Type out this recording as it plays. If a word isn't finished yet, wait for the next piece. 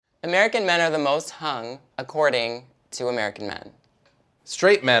American men are the most hung, according to American men.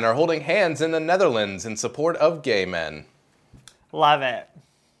 Straight men are holding hands in the Netherlands in support of gay men. Love it.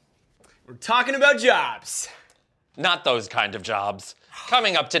 We're talking about jobs. Not those kind of jobs.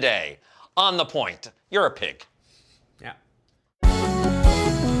 Coming up today, On the Point, you're a pig. Yeah.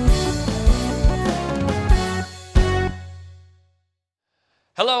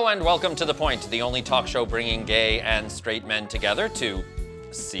 Hello and welcome to The Point, the only talk show bringing gay and straight men together to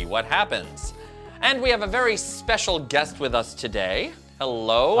see what happens. And we have a very special guest with us today.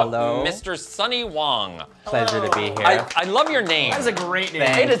 Hello, Hello. Mr. Sunny Wong. Pleasure to be here. I love your name. That is a great name.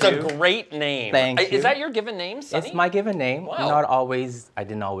 Thank It is you. a great name. Thank you. Is that your given name, Sunny? It's my given name. Wow. I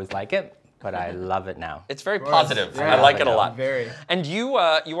didn't always like it, but I love it now. It's very positive. Yeah. I like it a lot. Very. And you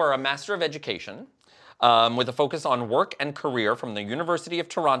are a Master of Education with a focus on work and career from the University of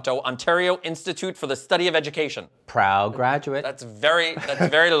Toronto, Ontario Institute for the Study of Education. Proud graduate. That's very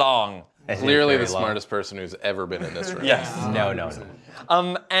long. It is Clearly very the long. smartest person who's ever been in this room. Yes. No.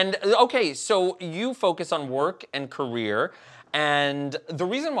 And okay, so you focus on work and career, and the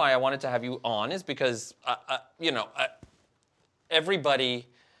reason why I wanted to have you on is because everybody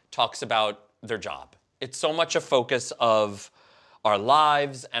talks about their job. It's so much a focus of our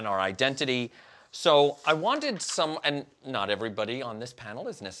lives and our identity. So I wanted and not everybody on this panel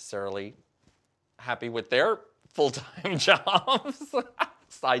is necessarily happy with their full-time jobs.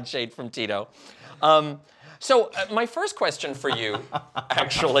 Side shade from Tito. So my first question for you,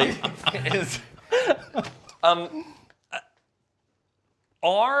 actually, is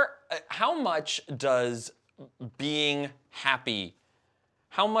how much does being happy,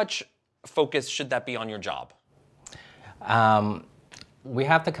 how much focus should that be on your job? We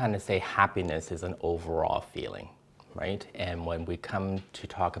have to kind of say happiness is an overall feeling, right? And when we come to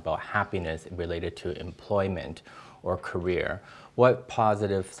talk about happiness related to employment or career, what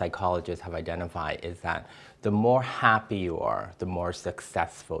positive psychologists have identified is that the more happy you are, the more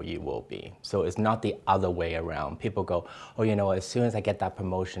successful you will be. So it's not the other way around. People go, oh, as soon as I get that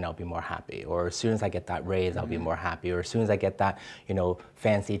promotion, I'll be more happy. Or as soon as I get that raise, I'll be more happy. Or as soon as I get that,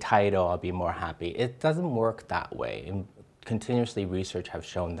 fancy title, I'll be more happy. It doesn't work that way. And continuously, research have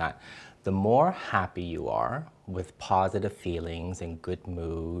shown that the more happy you are with positive feelings and good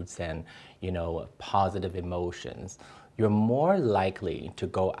moods and, positive emotions, you're more likely to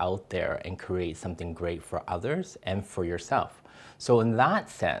go out there and create something great for others and for yourself. So in that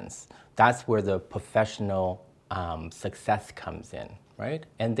sense, that's where the professional success comes in, right?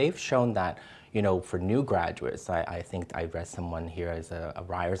 And they've shown that, for new graduates, I think I read someone here as a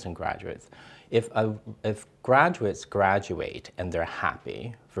Ryerson graduates. If graduates graduate and they're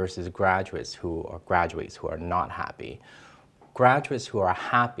happy versus graduates who are not happy, graduates who are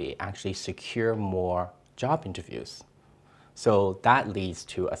happy actually secure more job interviews. So that leads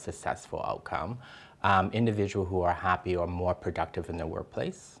to a successful outcome. Individuals who are happy are more productive in their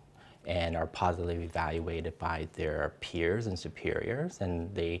workplace and are positively evaluated by their peers and superiors,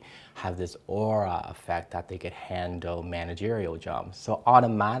 and they have this aura effect that they could handle managerial jobs. So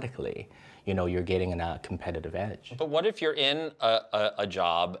automatically, you're getting a competitive edge. But what if you're in a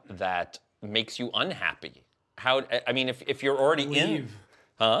job that makes you unhappy? If you're already in...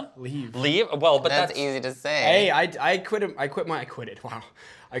 Huh? Leave. Well, but That's easy to say. Hey, I quit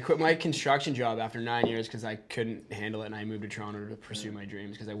my construction job after 9 years because I couldn't handle it, and I moved to Toronto to pursue my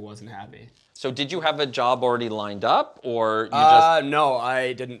dreams because I wasn't happy. So did you have a job already lined up, or you just... No,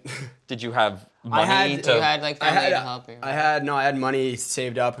 I didn't. Did you have money You had like family to help you. I had money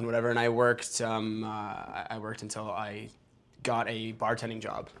saved up and whatever, and I worked. I worked until I got a bartending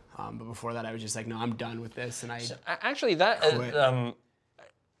job. But before that, I was just like, no, I'm done with this, and I. Actually, that quit.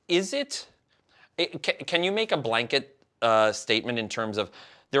 Can you make a blanket statement in terms of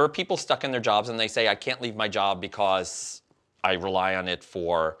there are people stuck in their jobs and they say, I can't leave my job because I rely on it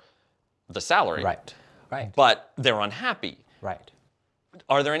for the salary. Right. But they're unhappy. Right.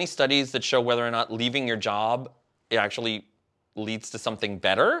 Are there any studies that show whether or not leaving your job actually leads to something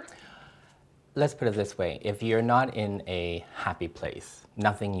better? Let's put it this way. If you're not in a happy place,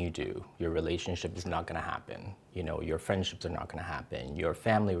 nothing you do, your relationship is not going to happen. Your friendships are not going to happen. Your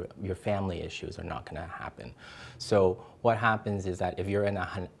family issues are not going to happen. So what happens is that if you're in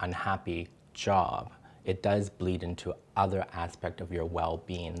an unhappy job, it does bleed into other aspect of your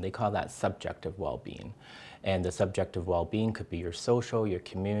well-being. They call that subjective well-being. And the subjective well-being could be your social, your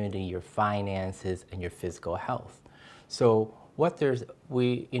community, your finances, and your physical health. So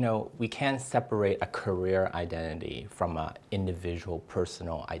we can't separate a career identity from an individual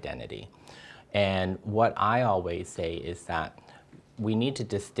personal identity. And what I always say is that we need to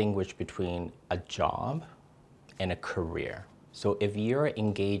distinguish between a job and a career. So if you're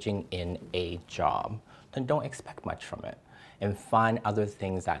engaging in a job, then don't expect much from it. And find other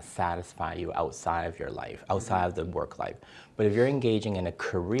things that satisfy you outside of your life, outside of the work life. But if you're engaging in a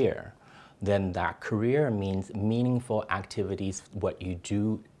career, then that career means meaningful activities, what you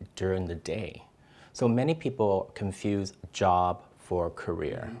do during the day. So many people confuse job for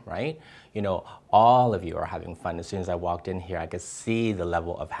career, right? You know, all of you are having fun. As soon as I walked in here, I could see the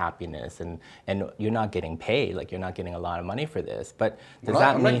level of happiness, and you're not getting paid, like you're not getting a lot of money for this. But does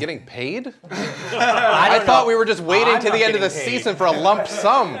that I'm mean not getting paid? I thought we were just waiting I'm to not the end of the getting paid. season for a lump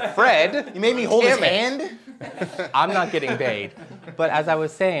sum, Fred. You made me hold his Damn it. hand. I'm not getting paid. But as I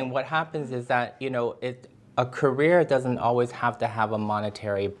was saying, what happens is that, you know, a career doesn't always have to have a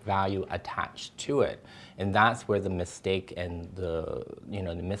monetary value attached to it. And that's where the mistake and the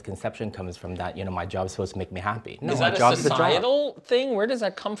misconception comes from, that, you know, my job's supposed to make me happy. No, Is my that a job's the job. societal thing? Where does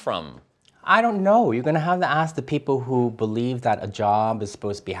that come from? I don't know. You're going to have to ask the people who believe that a job is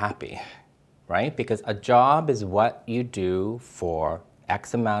supposed to be happy, right? Because a job is what you do for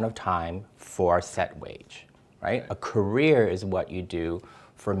X amount of time for a set wage, right? A career is what you do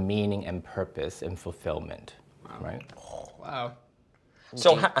for meaning and purpose and fulfillment, right? Wow.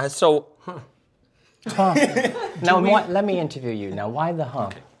 So, Now, let me interview you. Now, why the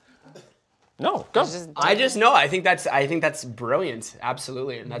hump? no, go. I just know. I think that's brilliant.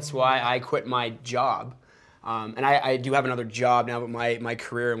 Absolutely, and that's why I quit my job. And I do have another job now, but my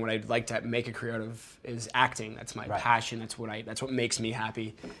career and what I'd like to make a career out of is acting. That's my passion. That's what makes me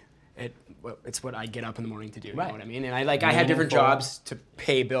happy. It's what I get up in the morning to do. You know what I mean? And I have different jobs to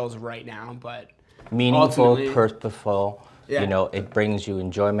pay bills right now, but Meaningful, ultimately- purposeful. Yeah. You know, it brings you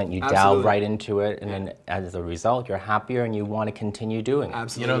enjoyment. You delve Absolutely. right into it, and then as a result, you're happier and you want to continue doing it. You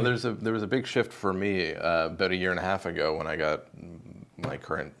absolutely. know, there was a big shift for me about a year and a half ago when I got my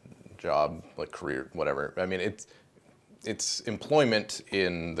current job, like career, whatever. I mean, it's employment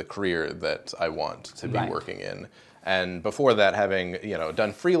in the career that I want to be Right. working in. And before that, having, you know,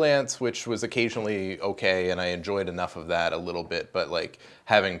 done freelance, which was occasionally okay, and I enjoyed enough of that a little bit, but like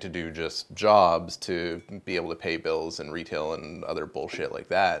having to do just jobs to be able to pay bills and retail and other bullshit like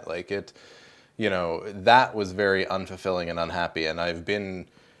that, like it, you know, that was very unfulfilling and unhappy. And I've been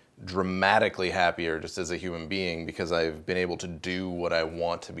dramatically happier just as a human being because I've been able to do what I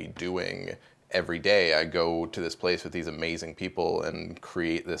want to be doing every day. I go to this place with these amazing people and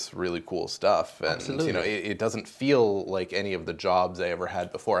create this really cool stuff. And you know, it doesn't feel like any of the jobs I ever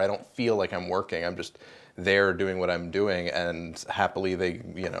had before. I don't feel like I'm working. I'm just there doing what I'm doing, and happily they,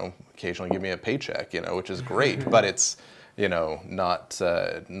 you know, occasionally give me a paycheck, you know, which is great. But it's, you know, not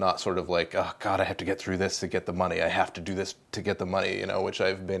sort of like, oh God, I have to get through this to get the money. I have to do this to get the money, you know, which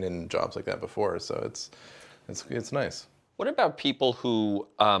I've been in jobs like that before. So it's nice. What about people who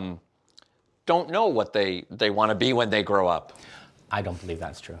don't know what they want to be when they grow up? I don't believe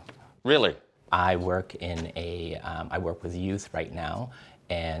that's true. Really? I work I work with youth right now,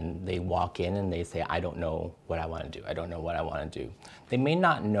 and they walk in and they say, I don't know what I want to do. I don't know what I want to do. They may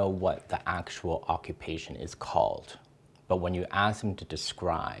not know what the actual occupation is called, but when you ask them to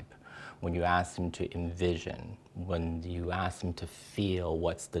describe, when you ask them to envision, when you ask them to feel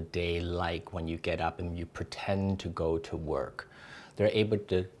what's the day like when you get up and you pretend to go to work, they're able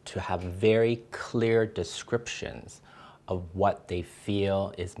to have very clear descriptions of what they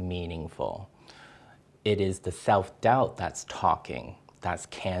feel is meaningful. It is the self-doubt that's talking, that's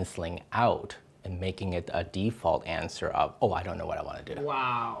canceling out and making it a default answer of, oh, I don't know what I want to do.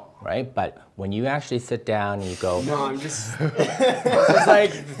 Wow. Right? But when you actually sit down and you go, No, I'm just. It's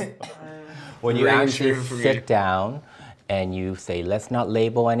like. when you Ringing actually true for me. sit down and you say, let's not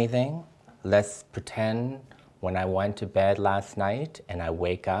label anything, let's pretend when I went to bed last night and I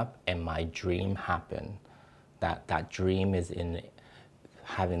wake up and my dream happened. That dream is in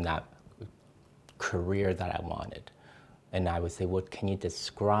having that career that I wanted. And I would say, well, can you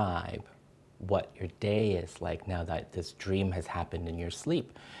describe what your day is like now that this dream has happened in your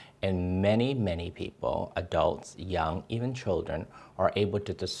sleep? And many, many people, adults, young, even children, are able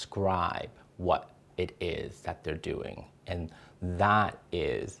to describe what it is that they're doing. And that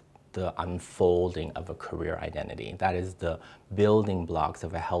is the unfolding of a career identity. That is the building blocks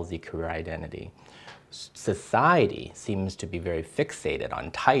of a healthy career identity. Society seems to be very fixated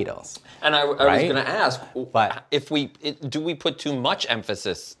on titles. And I was Right? going to ask, But- do we put too much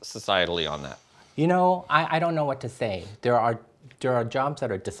emphasis societally on that? You know, I don't know what to say. There are jobs that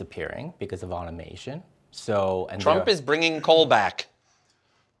are disappearing because of automation. So and Trump is bringing coal back.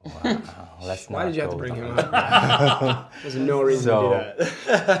 let's Why not did you have to go bring down. him up? There's no reason to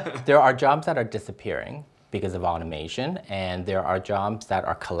do that. There are jobs that are disappearing because of automation, and there are jobs that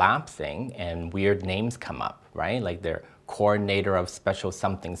are collapsing and weird names come up, right? Like they're coordinator of special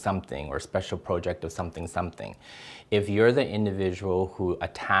something something or special project of something something. If you're the individual who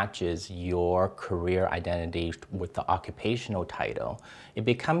attaches your career identity with the occupational title, it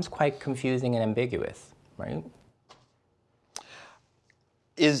becomes quite confusing and ambiguous, right?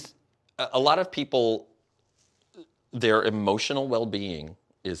 Is a lot of people, their emotional well-being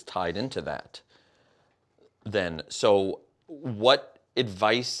is tied into that then. So what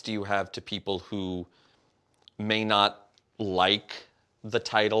advice do you have to people who may not like the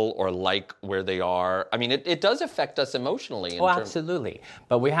title or like where they are? I mean, it does affect us emotionally. Oh, absolutely.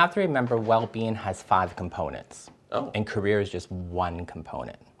 But we have to remember well-being has 5 components. Oh. And career is just one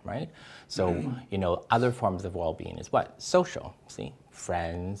component, right? So, you know, other forms of well-being is what? Social, see?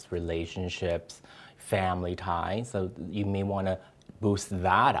 Friends, relationships, family ties. So you may want to boost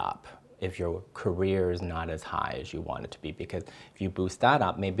that up if your career is not as high as you want it to be, because if you boost that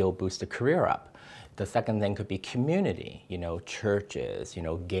up, maybe it'll boost the career up. The second thing could be community, you know, churches, you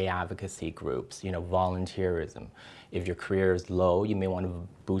know, gay advocacy groups, you know, volunteerism. If your career is low, you may want to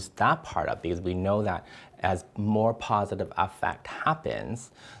boost that part up, because we know that as more positive effect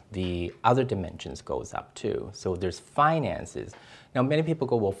happens, the other dimensions goes up too. So there's finances. Now, many people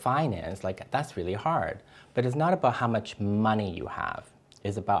go, well, finance, like, that's really hard. But it's not about how much money you have.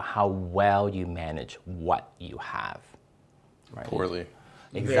 It's about how well you manage what you have. Right? Poorly.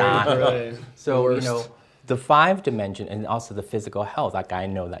 Exactly. So, you know, the 5 dimension and also the physical health, like I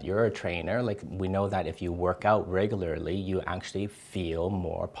know that you're a trainer, like we know that if you work out regularly, you actually feel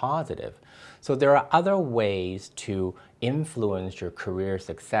more positive. So there are other ways to influence your career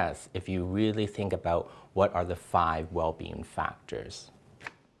success if you really think about what are the 5 well-being factors.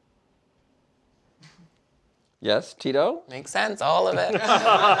 Yes, Tito? Makes sense, all of it.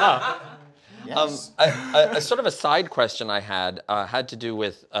 A sort of a side question I had to do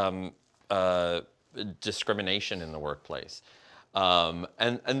with discrimination in the workplace.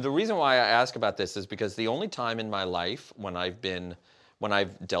 And the reason why I ask about this is because the only time in my life when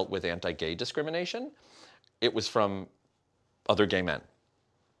I've dealt with anti-gay discrimination, it was from other gay men.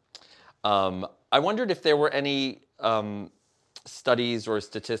 I wondered if there were any studies or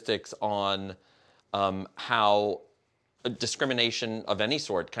statistics on how discrimination of any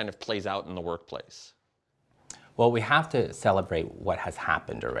sort kind of plays out in the workplace. Well, we have to celebrate what has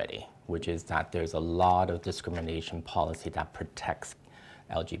happened already, which is that there's a lot of discrimination policy that protects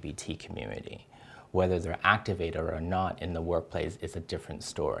LGBT community. Whether they're activated or not in the workplace is a different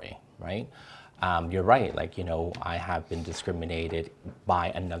story, right? You're right, like, you know, I have been discriminated by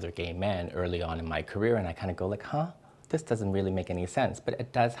another gay man early on in my career, and I kind of go like, huh? This doesn't really make any sense, but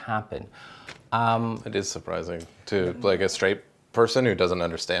it does happen. It is surprising to like a straight person who doesn't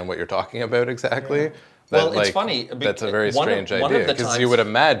understand what you're talking about exactly. Yeah. That, well, it's funny. That's a very strange idea, because you would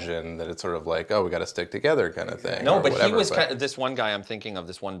imagine that it's sort of like, oh, we got to stick together kind of thing. No, but whatever, he was kind of, this one guy I'm thinking of,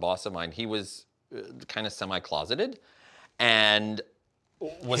 this one boss of mine. He was kind of semi-closeted, and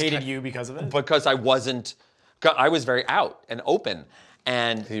was Hated you because of it? because I was very out and open.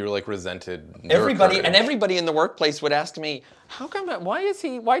 And you were like resented. Everybody in the workplace would ask me, "How come? Why does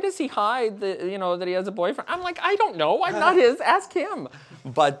he hide that he has a boyfriend?" I'm like, "I don't know. I'm not his. Ask him."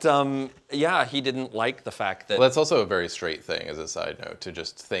 But yeah, he didn't like the fact that. Well, that's also a very straight thing, as a side note, to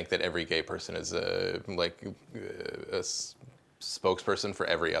just think that every gay person is a spokesperson for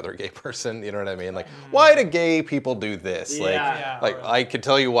every other gay person. You know what I mean? Like, why do gay people do this? Like I could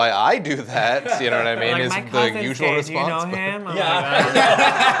tell you why I do that. You know what I mean? Like, is my the cousin's usual gay. response. Do you know him? I'm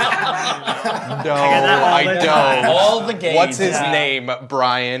No, I don't. all the gays. What's his name?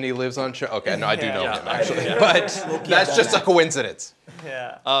 Brian. He lives on. Okay, no, I do know him actually, but that's just a coincidence.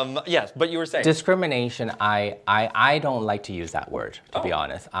 Yes, but you were saying Discrimination, I don't like to use that word, to be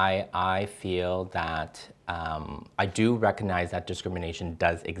honest. I feel that I do recognize that discrimination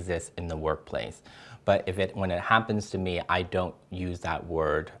does exist in the workplace. But when it happens to me, I don't use that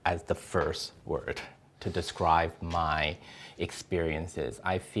word as the first word to describe my experiences.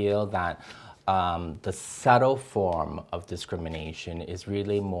 I feel that the subtle form of discrimination is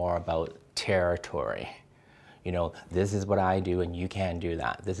really more about territory. You know, this is what I do and you can't do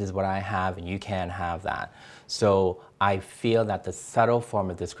that. This is what I have and you can't have that. So I feel that the subtle form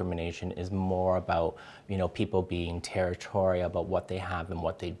of discrimination is more about, you know, people being territorial about what they have and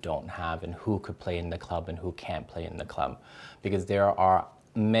what they don't have, and who could play in the club and who can't play in the club. Because there are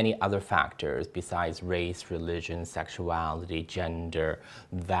many other factors besides race, religion, sexuality, gender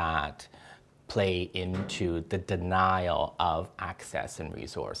that play into the denial of access and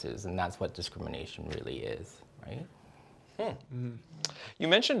resources. And that's what discrimination really is, right? You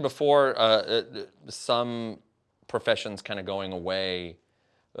mentioned before some professions kind of going away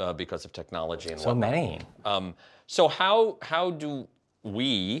because of technology and So whatnot. many. So how do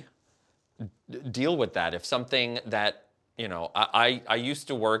we deal with that? If something that, I used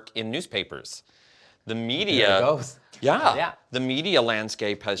to work in newspapers. The media There it goes. Yeah. Yeah. The media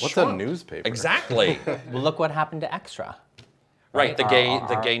landscape has What's shrunk. a newspaper? Exactly. Well, look what happened to Extra. Right, the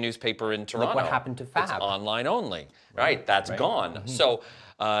Our- gay newspaper in Toronto. what happened to Fab. It's online only. Right, that's gone. So,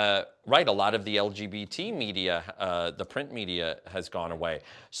 right, a lot of the LGBT media, the print media, has gone away.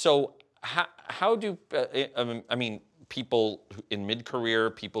 So, how do people in mid-career,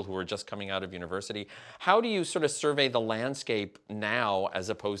 people who are just coming out of university, how do you sort of survey the landscape now as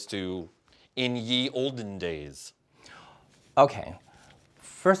opposed to in ye olden days? Okay.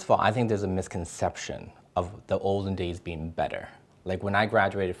 First of all, I think there's a misconception of the olden days being better. Like when I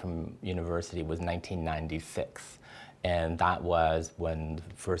graduated from university was 1996. And that was when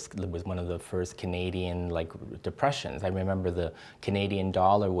it was one of the first Canadian depressions. I remember the Canadian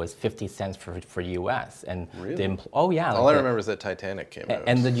dollar was 50 cents for US. And Really? oh yeah. All I remember is that Titanic came out.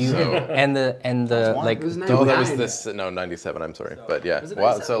 And the and the like It was Oh, that was 99. this. No, 97. I'm sorry, but yeah. Was it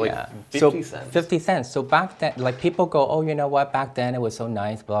Wow. 97? So like yeah. 50 so cents. 50 cents. So back then, people go, oh, you know what? Back then it was so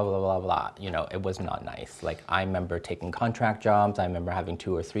nice, blah, blah, blah, blah. It was not nice. Like I remember taking contract jobs. I remember having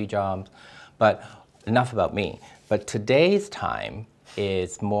 2 or 3 jobs. But enough about me. But today's time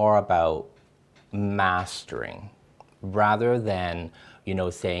is more about mastering rather than,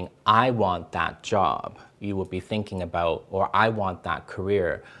 saying, I want that job. You will be thinking about, or I want that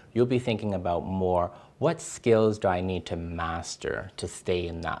career. You'll be thinking about more, what skills do I need to master to stay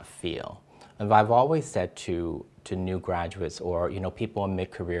in that field? And I've always said to new graduates or, people in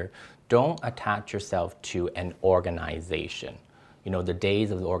mid-career, don't attach yourself to an organization. The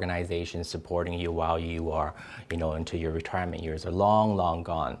days of the organization supporting you while you are, into your retirement years are long, long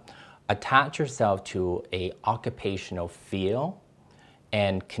gone. Attach yourself to a occupational field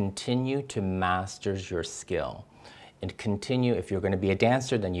and continue to master your skill. And continue, if you're going to be a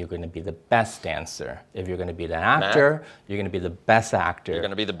dancer, then you're going to be the best dancer. If you're going to be an actor, you're going to be the best actor. You're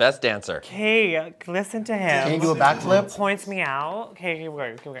going to be the best dancer. Okay, listen to him. Can you do a backflip? Points me out. Okay,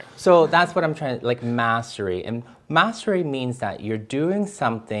 keep going. So that's what I'm trying to, mastery. And mastery means that you're doing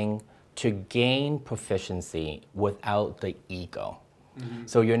something to gain proficiency without the ego.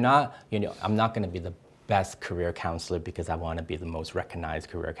 So you're not, I'm not going to be the best career counselor because I want to be the most recognized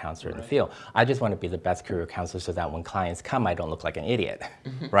career counselor in the field. I just want to be the best career counselor so that when clients come, I don't look like an idiot,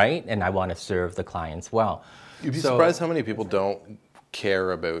 right? And I want to serve the clients well. You'd be surprised how many people don't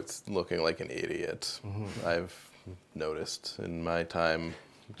care about looking like an idiot. I've noticed in my time,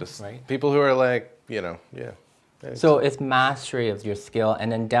 just Right. people who are like, yeah. So it's mastery of your skill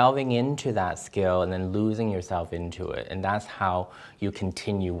and then delving into that skill and then losing yourself into it. And that's how you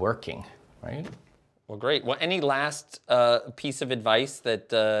continue working, right? Well, great. Well, any last piece of advice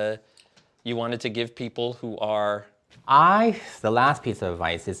that you wanted to give people who are... The last piece of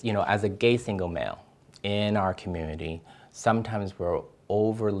advice is, as a gay single male in our community, sometimes we're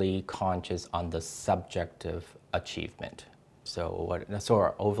overly conscious on the subjective achievement. So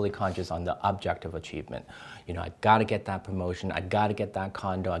we're overly conscious on the objective achievement. I got to get that promotion. I got to get that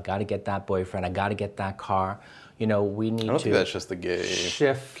condo. I got to get that boyfriend. I got to get that car. We need I don't to think that's just the gay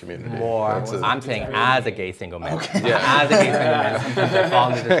shift community. more. That's a- I'm saying as a gay single man. Yeah. As a gay single man, sometimes I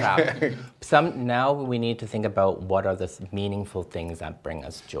fall into the trap. Now we need to think about what are the meaningful things that bring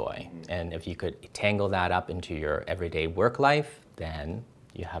us joy. And if you could tangle that up into your everyday work life, then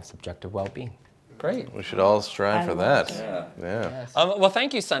you have subjective well-being. Great. We should all strive for that. Yeah. Well,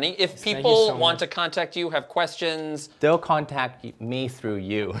 thank you, Sunny. If Thank you people so want much. to contact you, have questions... They'll contact me through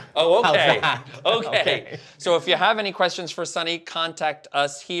you. Oh, How's okay. that? Okay. So if you have any questions for Sunny, contact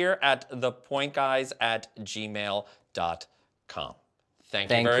us here at thepointguys@gmail.com. Thank you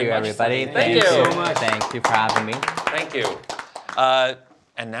Thank very you, much, everybody. Sunny. Thank you. so much. Thank you for having me. Thank you.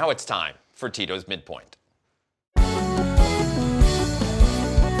 And now it's time for Tito's Midpoint.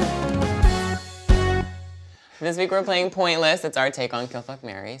 This week we're playing Pointless. It's our take on Kill Fuck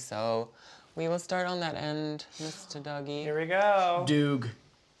Mary. So we will start on that end, Mr. Dougie. Here we go. Doog.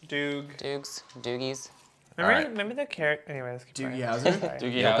 Doog. Doogs, Doogies. Remember the character? Anyways, keep Doogie going. Howser? Sorry.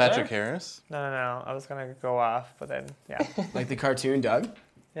 Doogie Neil Howser? Patrick Harris. No. I was gonna go off, but then yeah. Like the cartoon Doug?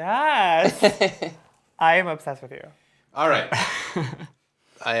 Yes. I am obsessed with you. All right.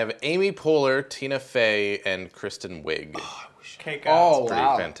 I have Amy Poehler, Tina Fey, and Kristen Wiig. Okay, go. Oh, Pretty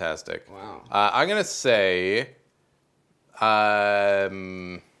wow. fantastic. Wow. I'm gonna say,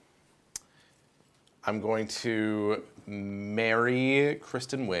 I'm going to marry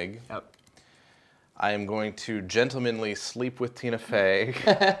Kristen Wiig. Yep. I am going to gentlemanly sleep with Tina Fey.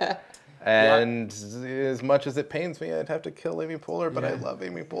 And as much as it pains me, I'd have to kill Amy Poehler, but I love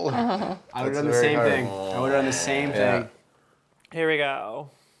Amy Poehler. I would have done the very same hard. thing. I would have done the same Yeah. thing. Here we go.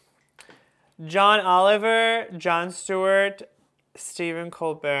 John Oliver, Jon Stewart, Stephen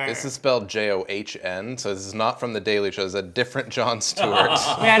Colbert. This is spelled John, so this is not from The Daily Show. It's a different Jon Stewart.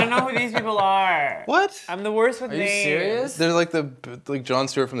 Wait, I don't know who these people are. What? I'm the worst with Are you names. serious? They're like Jon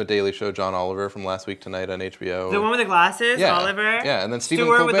Stewart from The Daily Show, John Oliver from Last Week Tonight on HBO. The one with the glasses, Yeah. Oliver. Yeah, and then Stephen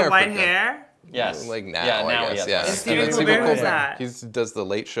Stewart with the Colbert white for- hair. Yes. Like now, Yeah, I guess. yes. Yeah. Is Stephen And then Colbert, who's that? He does the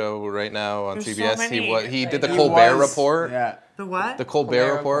Late Show right now on There's so CBS. many. He did the He Colbert Report. Yeah. The what? The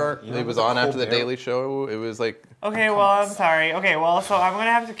Colbert Report. Yeah. It was on after the Colbert. Daily Show. It was like Okay, well, I'm sorry. Okay, well, so I'm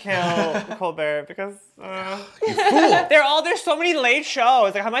gonna have to kill Colbert because there's so many late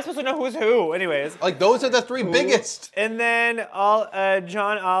shows. Like, how am I supposed to know who's who? Anyways, those are the three biggest. and then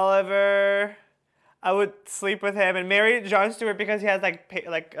John Oliver, I would sleep with him and marry Jon Stewart because he has like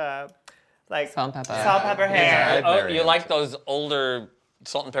Salt and pepper. salt pepper hair. I'd Oh, marry you him. like those older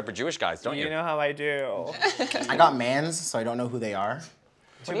salt and pepper Jewish guys, don't you? You know how I do. I got mans, so I don't know who they are.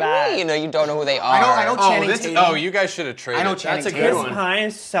 Too What do bad. you mean? You don't know who they are. I know Channing Tatum. You guys should have traded. I know Channing That's a Tatum. good one. Pine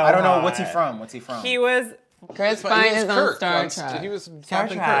is so I don't know. hot. What's he from? What's he from? He was Chris He Pine was is on Kirk Star on- Trek. He was Star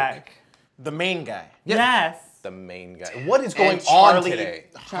Captain Trek. Kirk. The main guy. Yes. The main guy. What is going And on Charlie- today?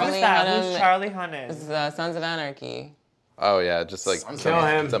 Charlie Who's that? Hunnam Who's Charlie Hunnam? is Sons of Anarchy. Oh yeah, just like Kill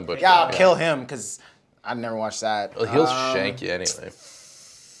him. Some butcher. Yeah, I'll kill him because I've never watched that. Well, he'll shank you anyway.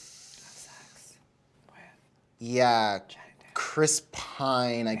 Yeah, Chris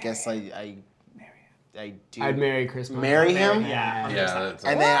Pine. I guess I do. I'd marry Chris Pine. Marry him. Yeah. Yeah, that's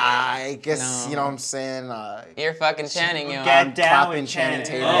And then I guess No. you know what I'm saying. You're fucking Channing, yo. Get down clapping with Channing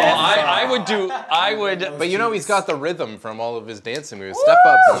Channing. Tatum. Oh, Yes. I would. But you know he's got the rhythm from all of his dancing moves, step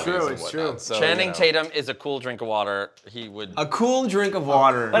up movies True, and it's whatnot. true. So, Channing you know. Tatum is a cool drink of water. He would. A cool drink of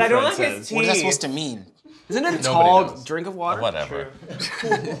water. But I don't Fred like his says. teeth. What is that supposed to mean? Isn't it a Nobody tall knows. drink of water? Whatever.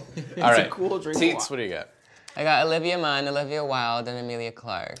 All right, cool drink of Teets, water. what do you got? I got Olivia Munn, Olivia Wilde, and Amelia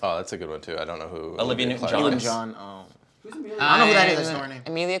Clark. Oh, that's a good one too. I don't know who. Olivia Clark Newton-John. is. John. Oh. I know who that is, I just know her name.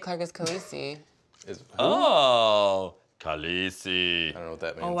 Amelia Clark is Khaleesi. Is- Oh, Khaleesi. I don't know what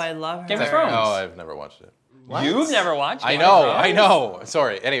that means. Oh, I love her. Game of Thrones. Oh, I've never watched it. You've never watched? I Game of know, Thrones? I know.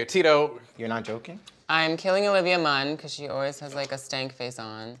 Sorry. Anyway, Tito. You're not joking? I'm killing Olivia Munn because she always has like a stank face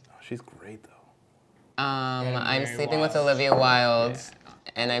on. Oh, she's great though. I'm sleeping with Olivia Wilde,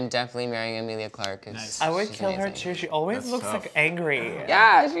 and I'm definitely marrying Amelia Clark. 'Cause I would she's kill her amazing. too. She always looks like angry.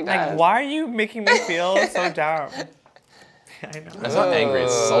 Yeah, she does. Like, why are you making me feel so dumb? I know. That's not angry.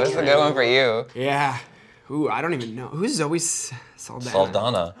 It's Ooh, sultry. that's a good one for you. Yeah. Ooh, I don't even know. Who's Zoe Saldana?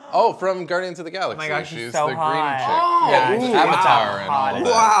 Saldana. Oh, from Guardians of the Galaxy. my gosh, she's she's so the hot. green chick. Yeah, Yeah, she's Avatar and hot. all of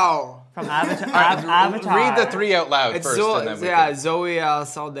that. Wow. From Avatar. Read the three out loud It's first, Zoe, and then we yeah, can... Zoe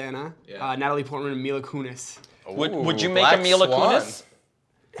Saldana, Natalie Portman, and Mila Kunis. Would you Ooh, make Black a Mila Swan. Kunis?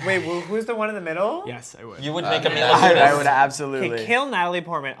 Wait, who's the one in the middle? Yes, I would. You would make a Mila I Kunis? would absolutely. Okay, kill Natalie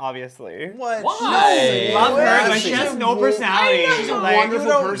Portman, obviously. What? Why? Love her, but She's she has a no personality. She's a Like, wonderful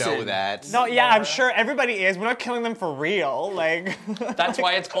You don't person. know that. No, yeah, I'm sure everybody is. We're not killing them for real. Like, That's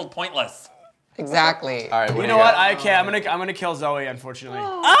why it's called Pointless. Exactly. All right, what You do know what? got? I'm gonna kill Zoe. Unfortunately.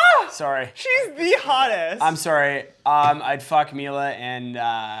 Sorry. she's the hottest. I'm sorry. I'd fuck Mila and.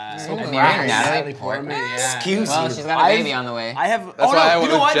 Marrying Natalie Portman. Yeah. Excuse Well, you. she's got a baby on the way. I have. That's oh why no! I You would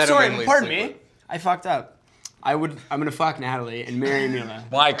know what? Sorry. legitimately Pardon sleep me. with. I fucked up. I'm gonna fuck Natalie and marry Mila.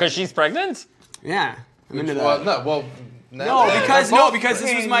 Why? Because she's pregnant? Yeah. I'm into that. No, because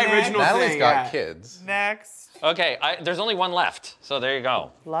this was my original Natalie's thing. got yeah. kids. Next. Okay, there's only one left, so there you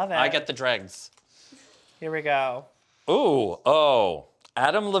go. Love it. I get the dregs. Here we go.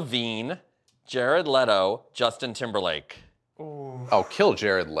 Adam Levine, Jared Leto, Justin Timberlake. Oh, kill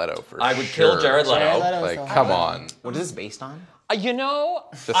Jared Leto for I would kill sure. Jared Leto. Jared Leto's Like, so come hot. on. What is this based on? You know,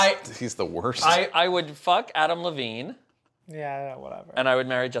 Just, he's the worst. I would fuck Adam Levine, Yeah, whatever. and I would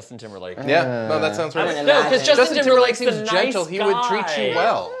marry Justin Timberlake. yeah, no, that sounds right. wouldn't No, because imagine. Justin Timberlake seems seems gentle. He would treat you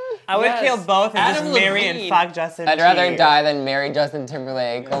well. I would Yes. kill both and Adam just marry and Levine. fuck Justin. I'd rather T. die than marry Justin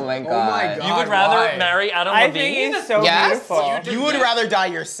Timberlake. Oh my god. You would rather why? marry Adam I Levine? think he's so Yes? beautiful. You would rather die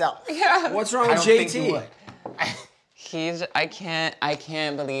yourself. What's wrong I with don't think you JT? would. I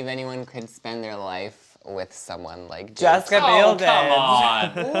can't believe anyone could spend their life with someone like Jessica Jason. Biel Oh, did. come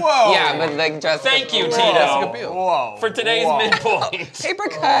on. Whoa. Yeah, but like Jessica. Thank you, Whoa. Tito. Jessica Biel. Whoa. For today's Whoa. midpoint. Paper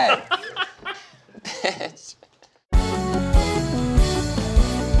cut. Bitch.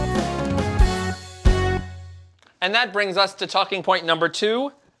 And that brings us to talking point number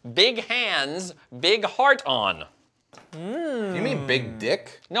 2. Big hands, big heart on. You mean big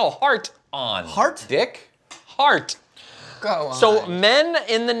dick? No, heart on. Heart? Dick? Heart. Go on. So men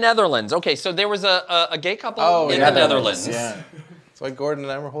in the Netherlands. Okay, so there was a gay couple in the Netherlands. Yeah. That's why Gordon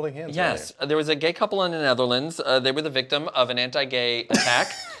and I were holding hands. Yes, there was a gay couple in the Netherlands. They were the victim of an anti-gay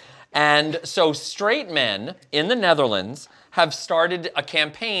attack. And so straight men in the Netherlands have started a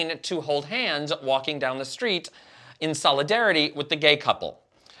campaign to hold hands walking down the street in solidarity with the gay couple.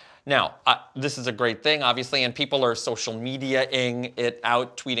 Now, this is a great thing, obviously, and people are social media-ing it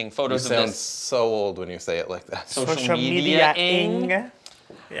out, tweeting You photos of sound this. so old when you say it like that. Social media-ing. Yeah.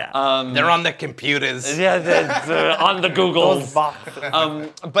 They're on the computers. Yeah, on the Those Googles. boxes.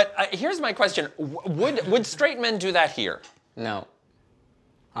 But here's my question: Would straight men do that here? No.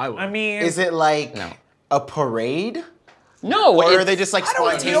 I would. I mean, Is it like No. a parade? No. Or are it's- they just like you don't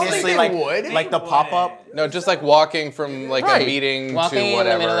think spontaneously they like would? like the pop up? No, just like walking from like Right. a meeting Walking to in the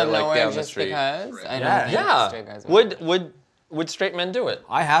whatever, middle of like nowhere down the just street. because. I don't Yeah. think Yeah. straight guys would. Would straight men do it?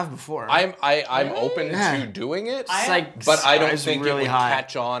 I have before. I'm open to doing it, It's like but I don't sky's think really it would high.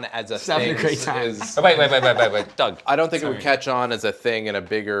 catch on as a having thing. a great time. Wait, Doug. I don't think it would catch on as a thing in a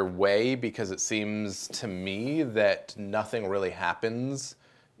bigger way because it seems to me that nothing really happens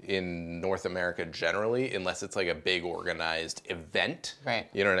in North America generally unless it's like a big organized event. Right.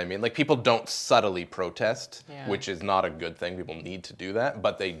 You know what I mean? Like people don't subtly protest, Yeah. which is not a good thing. People need to do that,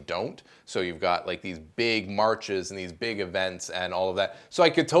 but they don't. So you've got like these big marches and these big events and all of that. So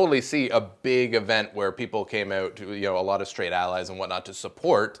I could totally see a big event where people came out to, you know, a lot of straight allies and whatnot to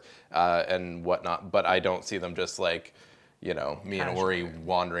support and whatnot, but I don't see them just like, you know, me and Ori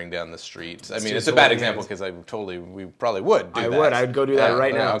wandering down the street. I mean, it's a bad example because we probably would do I that. would. I would go do that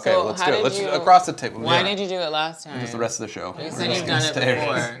right now. Okay, So let's how do it. did Let's you- across the table. Why Yeah. did you do it last time? Just the rest of the show. You said you've done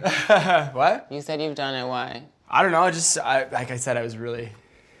it before. What? You said you've done it. Why? I don't know. Like I said, I was really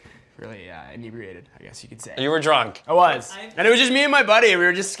inebriated, I guess you could say. You were drunk. I was. And it was just me and my buddy. We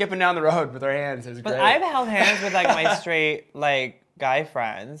were just skipping down the road with our hands. It was but great. I've held hands with like my straight like guy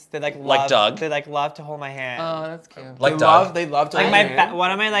friends. They like love, Doug? They like love to hold my hand. Oh, that's cute. Like they Doug. love to Like hold my your hand.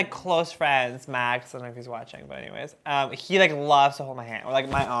 one of my like close friends, Max. I don't know if he's watching, but anyways, he like loves to hold my hand or like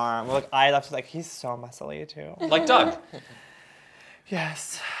my arm. Or like I love to like. He's so muscly too. Like Doug.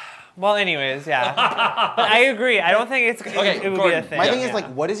 Yes. Well, anyways, yeah. But I agree. I don't think it would be a Gordon. thing. My thing Yeah. is like,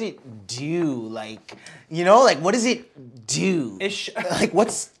 what does it do? Like, you know, like what does it do? Like,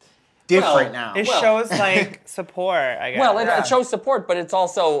 what's different now? It shows like support. I guess. Well, it shows support, but it's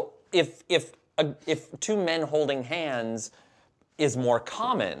also if two men holding hands is more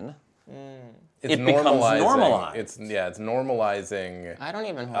common, It's it becomes normalizing. normalized. It's normalizing I don't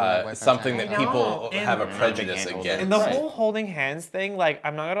even hold my boyfriend's something hand. that people know. have a And- prejudice And against. And the Right. whole holding hands thing, like,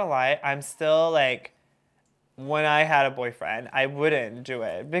 I'm not gonna lie, I'm still like, when I had a boyfriend, I wouldn't do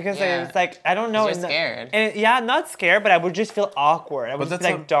it because Yeah. it's like I don't know. 'Cause you're scared. And yeah, not scared, but I would just feel awkward. I would just be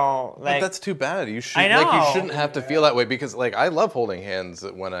that's like, don't But like. that's too bad. You should I like you know. shouldn't have to feel that way because like I love holding hands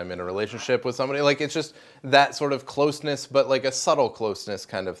when I'm in a relationship with somebody. Like it's just that sort of closeness, but like a subtle closeness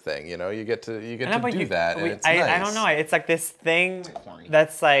kind of thing. You know, you get to I know, but do that, and it's I nice. don't know. It's like this thing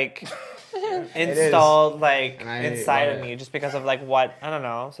that's like is. installed like And I inside love of it. me just because of like what I don't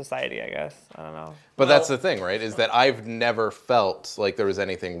know, society. I guess I don't know. But that's the thing, right? Is that I've never felt like there was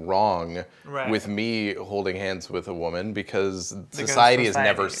anything wrong Right. with me holding hands with a woman because society has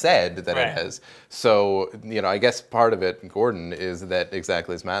never said that Right. it has. So, you know, I guess part of it, Gordon, is that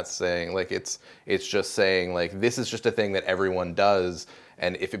exactly as Matt's saying, like it's just saying like this is just a thing that everyone does.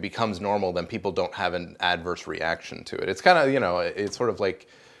 And if it becomes normal, then people don't have an adverse reaction to it. It's kind of, you know, it's sort of like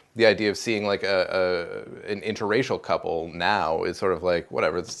the idea of seeing like an interracial couple now is sort of like,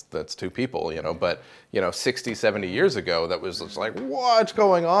 whatever, that's two people, you know, but, you know, 60, 70 years ago, that was just like, what's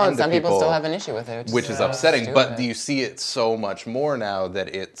going on And to some people still have an issue with it, which is upsetting, stupid. but you see it so much more now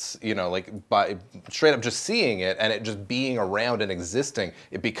that it's, you know, like by straight up just seeing it and it just being around and existing,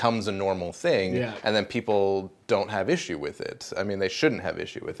 it becomes a normal thing, Yeah. and then people don't have issue with it. I mean, they shouldn't have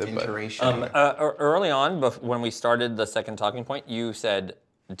issue with it, but Interracial. Early on, when we started the second talking point, you said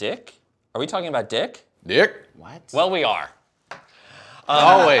dick. Are we talking about dick? Dick, What? Well, we are.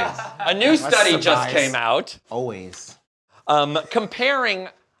 always. A new study just surprise. came out Always. comparing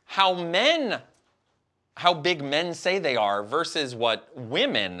how big men say they are versus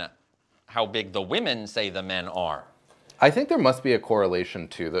how big the women say the men are. I think there must be a correlation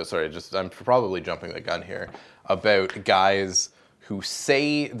too, though. Sorry, I'm probably jumping the gun here, about guys who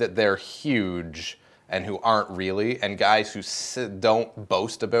say that they're huge and who aren't really, and guys who don't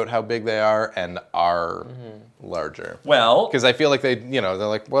boast about how big they are and are larger. Well, Because I feel like they're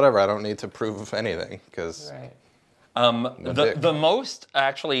like, whatever, I don't need to prove anything, because Right. the most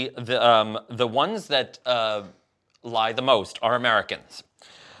actually the ones that lie the most are Americans.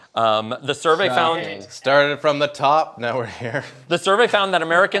 The survey found Started from the top, now we're here. the survey found that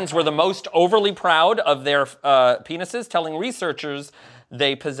Americans were the most overly proud of their penises, telling researchers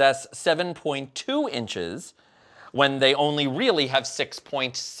they possess 7.2 inches when they only really have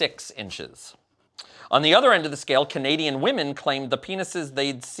 6.6 inches. On the other end of the scale, Canadian women claimed the penises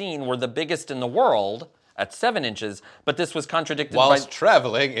they'd seen were the biggest in the world at 7 inches, but this was contradicted Whilst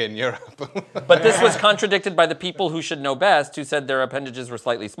traveling in Europe. But this was contradicted by the people who should know best, who said their appendages were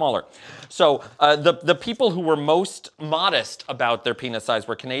slightly smaller. So the people who were most modest about their penis size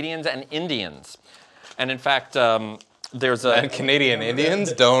were Canadians and Indians. And in fact, there's a... And Canadian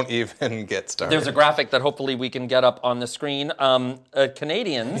Indians don't even get started. There's a graphic that hopefully we can get up on the screen.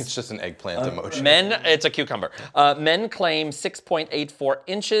 Canadians... It's just an eggplant emoji. It's a cucumber. Men claim 6.84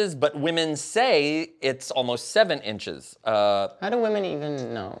 inches, but women say it's almost 7 inches. How do women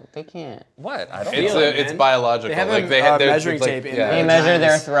even know? They can't. What? I don't It's, know. it's biological. They have they're- measuring it's tape in yeah. They their measure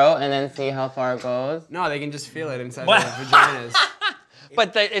their vaginas. throat and then see how far it goes. No, they can just feel it inside their vaginas.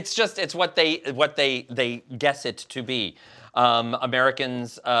 But it's what they guess it to be.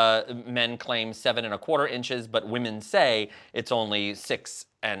 Americans, men claim 7.25 inches, but women say it's only 6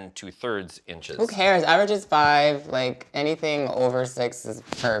 2/3 inches. Who cares? Average is 5. Like anything over 6 is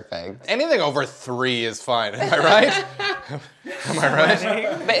perfect. Anything over 3 is fine. Am I right? Am I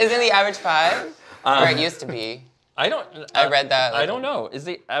right? But isn't the average 5? Or it used to be. I don't. I read that, I like- don't know. Is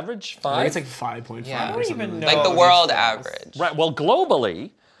the average I 5? think it's like 5.5 Yeah. I or don't something. even know. Like the these world things. average. Right. Well,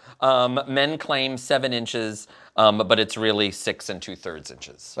 globally, men claim 7 inches, but it's really 6 2/3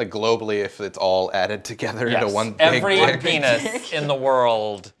 inches. Like globally, if it's all added together into one big Every dick. penis in the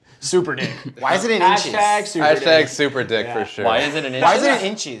world. Super dick. Why is it in inches? Hashtag super Hashtag dick. super dick for sure. Why is it an inch? Why is it in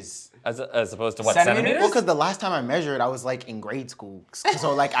inches? As opposed to what, Centimeters? centimeters? Well, because the last time I measured, I was like in grade school.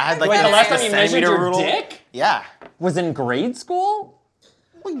 So like I had like Wait, the last the time you measured centimeter your rule. dick? Yeah. Was in grade school?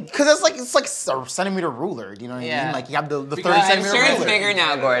 Because it's like a centimeter ruler. Do you know what I Yeah. mean? Like you have the 30 I'm centimeter sure it's ruler. bigger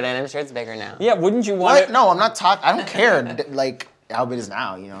now, Gordon. I'm sure it's bigger now. Yeah, wouldn't you want What? to... No, I'm not talking. I don't care. Like how big it is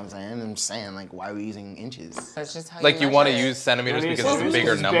now. You know what I'm saying? I'm just saying like why are we using inches? That's just how Like you want to measure it. use centimeters because it's a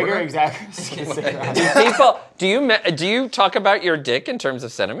bigger number? Bigger, exactly. People, do you talk about your dick in terms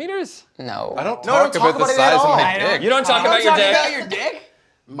of centimeters? No. I don't No, talk don't talk about the about it at size of all. my I don't- dick. You don't talk about your dick? about your dick?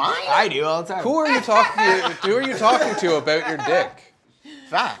 Mine? I do all the time. Who are you talking to? Who are you talking to about your dick?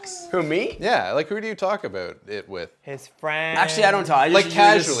 Facts. Who, me? Yeah, like who do you talk about it with? His friend. Actually, I don't talk. I just Like usually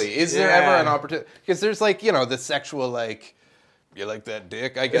casually. Is there ever Yeah. an opportunity? Because there's like, you know, the sexual like, you like that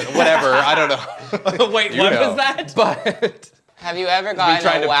dick? I guess whatever. I don't know. Wait, You what know. was that? But Have you ever me gotten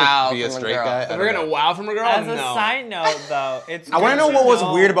trying a wow to be a from a straight girl? guy. I If don't we're know. gonna wow from a girl, As a no. side note, though, it's. I want to know good what was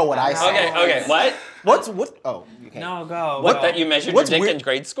know- weird about what I said. Okay, what? What? Oh, okay. No, go. What, go. that you measured What's your dick weird- in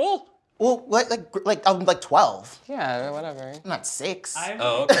grade school? Well, like I'm like 12. Yeah, whatever. I'm not 6.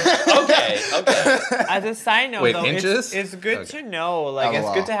 Oh, okay. okay. As a side note, Wait, though, inches? it's good Okay. to know. Like, it's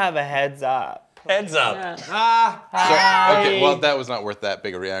LOL. good to have a heads up. Heads up. So, okay, well, that was not worth that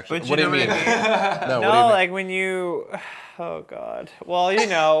big a reaction. But What do you you know mean? what I No, what do No, you mean? like when you. Oh God. Well, you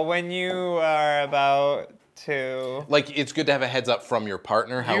know, when you are about to. Like it's good to have a heads up from your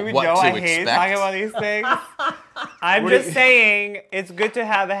partner how You what know to I expect. hate talking about these things. I'm just saying it's good to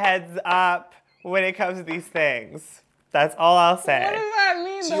have a heads up when it comes to these things. That's all I'll say. What does that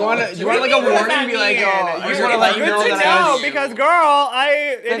mean? You want like a What does warning? that Be like, mean? oh, I just You're want to let you good know to that know I. because girl,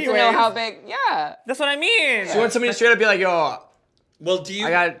 I Good to anyway. know how big. Yeah. That's what I mean. You want somebody to straight up be like, yo, Well, do you?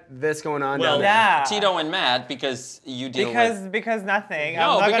 I got this going on well, down there. Yeah. Tito and Matt, because you deal with. Because nothing.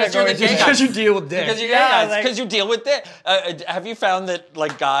 No, I'm not because gonna you're go the gay into guy. Because you deal with dick. Because you Yeah, guys, like- because you deal with it. Have you found that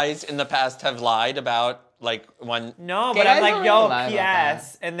like guys in the past have lied about like one? No, Gay but I'm guys like, don't yo, really lie about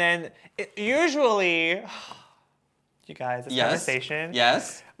PS, and then usually, you guys, this Yes. conversation.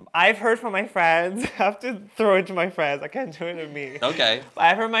 Yes. I've heard from my friends. I have to throw it to my friends. I can't do it to me. Okay.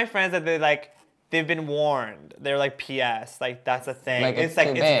 I've heard my friends that they've been warned. They're like PS, like that's a thing. Like, it's it's like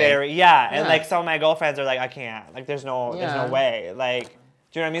too it's big. very and Yeah. like some of my girlfriends are like, I can't. Like there's no Yeah. way. Like,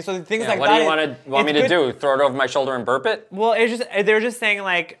 do you know what I mean? So things Yeah, like what that. do you want me it's to good- do? Throw it over my shoulder and burp it? Well, it's just they're just saying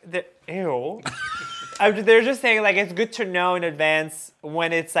like ew. They're just saying like it's good to know in advance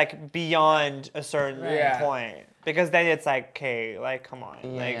when it's like beyond a certain Yeah. point because then it's like okay, like come on,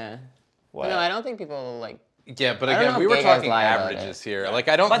 like Yeah. what? No, I don't think people like. Yeah, but I don't again, know we if were gay guys talking lie about averages here. Like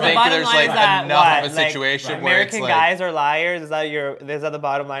I don't But the think bottom there's line like is that enough what? of a Like, situation where American it's like guys are liars. Is that the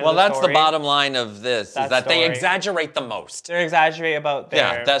bottom line? Well, of the that's the story? bottom line of this, is That that they story. exaggerate the most. They exaggerate about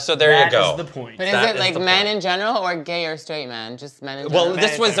their. Yeah, so there you That go. is the point. But is That it is like the men point. in general or gay or straight men? Just men in general. Well,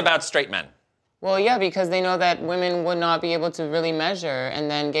 this was about straight men. Well, yeah, because they know that women would not be able to really measure,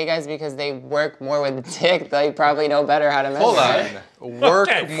 and then gay guys, because they work more with dick, they probably know better how to measure. Hold on. Work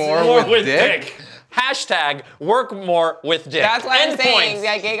more with dick? Hashtag work more with dick. That's why I'm saying Endpoints.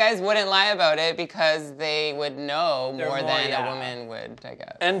 that gay guys wouldn't lie about it because they would know more more, than yeah. a woman would, I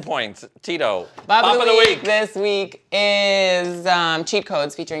guess. Endpoints. Tito. Bop of the week this week is Cheat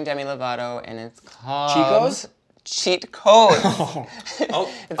Codes featuring Demi Lovato, and it's called... Chicos? Cheat Codes.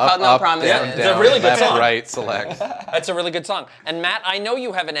 It's called No Promises. Down, It's a really good left, song. right, select. That's a really good song. And Matt, I know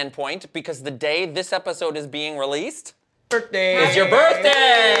you have an endpoint because the day this episode is being released Birthday. is your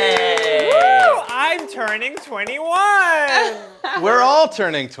birthday. Woo! I'm turning 21. We're all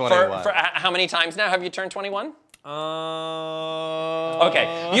turning 21. For how many times now have you turned 21?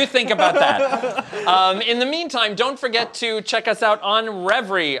 Okay, you think about that. In the meantime, don't forget to check us out on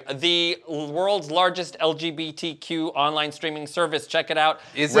Revry, the world's largest LGBTQ online streaming service. Check it out.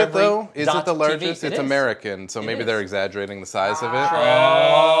 Is it though? Is it the Revry.tv. largest? It It's is. American, so maybe is. they're exaggerating the size of it.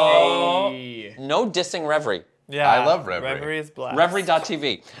 No dissing Revry. Yeah, I love Revry. Revry is blessed.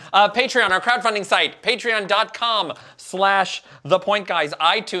 Revry.tv. Patreon, our crowdfunding site, patreon.com/thepointguys.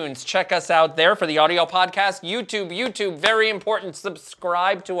 iTunes, check us out there for the audio podcast. YouTube, very important.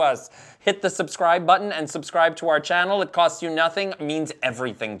 Subscribe to us. Hit the subscribe button and subscribe to our channel. It costs you nothing, means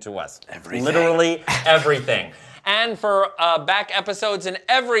everything to us. Everything. Literally everything. And for back episodes and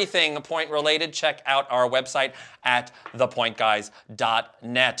everything point related, check out our website at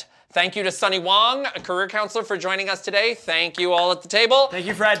thepointguys.net. Thank you to Sunny Wong, a career counselor, for joining us today. Thank you all at the table. Thank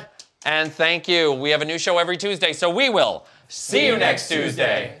you, Fred. And thank you. We have a new show every Tuesday, so we will see you next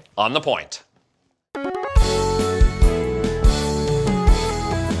Tuesday on The Point.